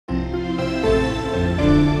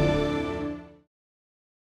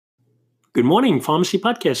Good morning, Pharmacy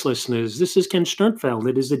Podcast listeners. This is Ken Sternfeld.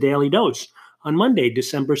 It is the Daily Dose on Monday,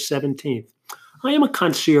 December 17th. I am a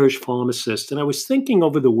concierge pharmacist, and I was thinking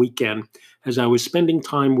over the weekend as I was spending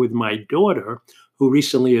time with my daughter, who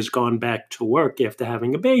recently has gone back to work after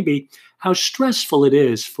having a baby, how stressful it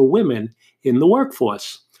is for women in the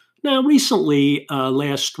workforce. Now, recently,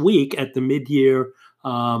 last week at the mid-year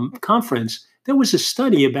conference, there was a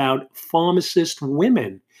study about pharmacist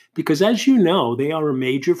women because, as you know, they are a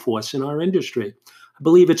major force in our industry. I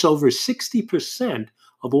believe it's over 60%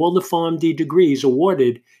 of all the PharmD degrees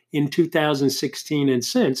awarded in 2016 and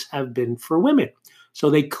since have been for women. So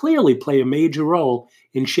they clearly play a major role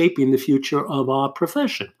in shaping the future of our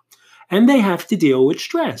profession. And they have to deal with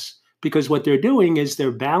stress because what they're doing is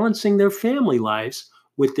they're balancing their family lives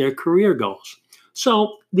with their career goals.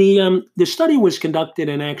 So the study was conducted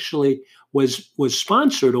and actually was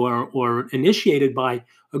sponsored or initiated by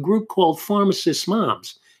a group called Pharmacist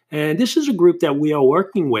Moms. And this is a group that we are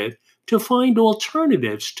working with to find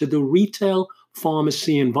alternatives to the retail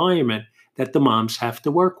pharmacy environment that the moms have to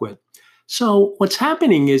work with. So, what's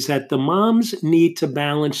happening is that the moms need to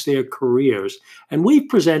balance their careers, and we've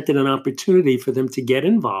presented an opportunity for them to get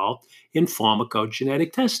involved in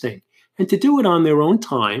pharmacogenetic testing and to do it on their own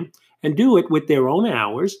time and do it with their own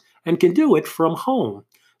hours and can do it from home.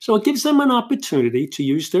 So, it gives them an opportunity to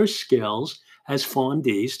use their skills as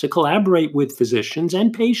PharmDs to collaborate with physicians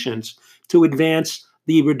and patients to advance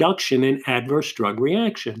the reduction in adverse drug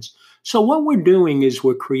reactions. So, what we're doing is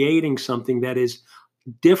we're creating something that is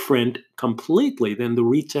different completely than the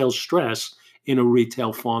retail stress in a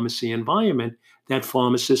retail pharmacy environment that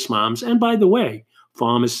pharmacist moms, and by the way,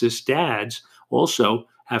 pharmacist dads also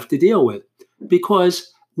have to deal with.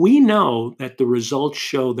 Because we know that the results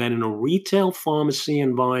show that in a retail pharmacy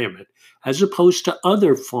environment, as opposed to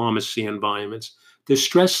other pharmacy environments, the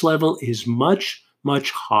stress level is much,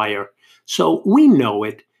 much higher. So we know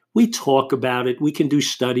it. We talk about it. We can do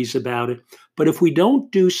studies about it. But if we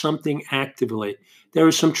don't do something actively, there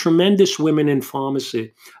are some tremendous women in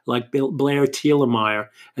pharmacy, like Blair Thielemeyer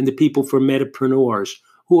and the people for Metapreneurs,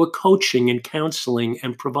 who are coaching and counseling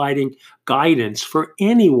and providing guidance for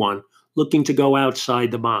anyone looking to go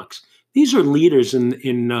outside the box. These are leaders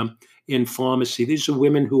in pharmacy. These are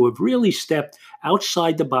women who have really stepped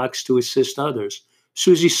outside the box to assist others.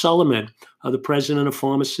 Susie Solomon, the president of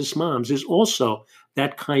Pharmacist Moms, is also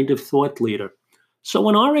that kind of thought leader. So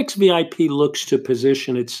when RxVIP looks to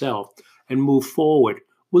position itself and move forward,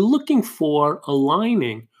 we're looking for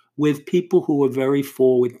aligning with people who are very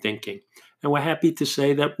forward thinking. And we're happy to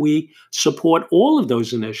say that we support all of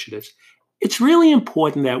those initiatives. It's really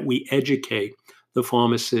important that we educate the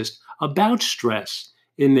pharmacist about stress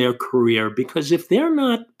in their career because if they're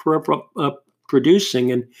not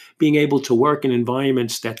producing and being able to work in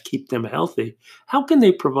environments that keep them healthy, how can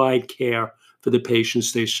they provide care for the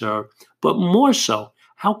patients they serve? But more so,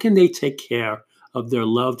 how can they take care of their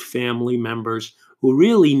loved family members who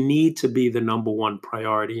really need to be the number one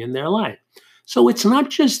priority in their life? So it's not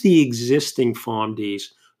just the existing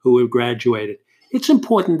PharmDs who have graduated. It's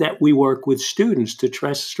important that we work with students to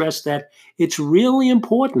stress that it's really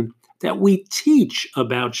important that we teach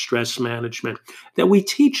about stress management, that we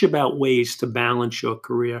teach about ways to balance your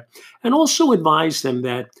career, and also advise them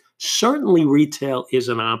that certainly retail is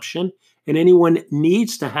an option, and anyone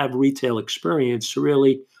needs to have retail experience to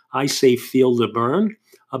really, I say, feel the burn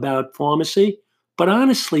about pharmacy. But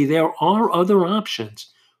honestly, there are other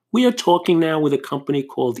options. We are talking now with a company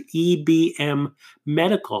called EBM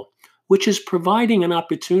Medical, which is providing an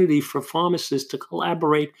opportunity for pharmacists to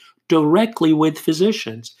collaborate directly with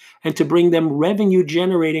physicians and to bring them revenue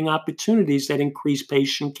generating opportunities that increase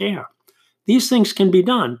patient care. These things can be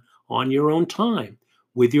done on your own time,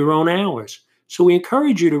 with your own hours. So we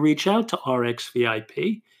encourage you to reach out to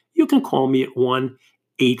RxVIP. You can call me at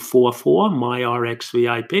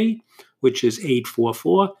 1-844-MY-RxVIP, which is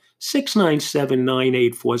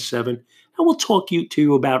 844-697-9847, and we'll talk to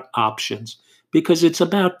you about options because it's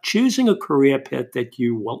about choosing a career path that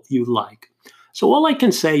you like. So all I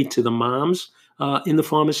can say to the moms in the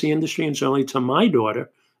pharmacy industry, and certainly to my daughter,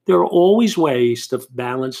 there are always ways to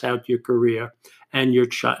balance out your career and your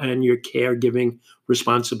caregiving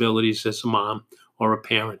responsibilities as a mom or a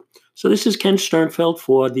parent. So this is Ken Sternfeld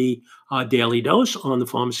for the Daily Dose on the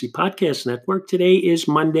Pharmacy Podcast Network. Today is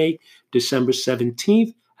Monday, December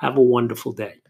 17th. Have a wonderful day.